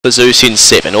Zeus in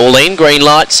 7. All in, green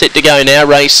light, set to go now.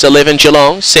 Race 11,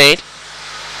 Geelong, set.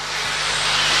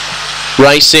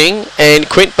 Racing, and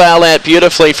Quint Bale out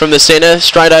beautifully from the centre,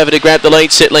 straight over to grab the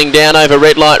lead, settling down over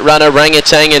Red Light Runner,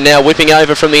 Rangatang, and now whipping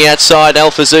over from the outside,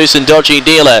 Alpha Zeus and Dodgy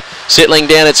Dealer. Settling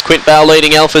down, it's Quint Bale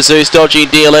leading Alpha Zeus, Dodgy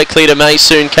Dealer, clear to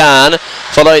Maysoon Khan,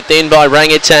 followed then by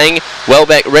Rangatang, well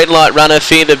back Red Light Runner,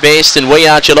 Fear the Best, and We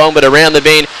Are Geelong, but around the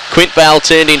bend, Quint Bale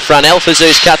turned in front, Alpha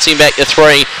Zeus cuts him back to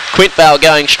 3, Quint Bale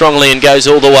going strongly and goes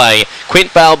all the way.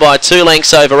 Quint Bale by 2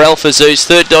 lengths over Alpha Zeus,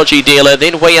 third Dodgy Dealer,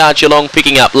 then We Are Geelong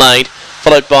picking up late,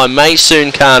 followed by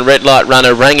Maysoon Khan, Red Light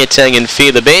Runner, Rangatang and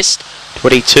Fear the Best.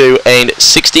 22 and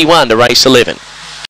 61 to race 11.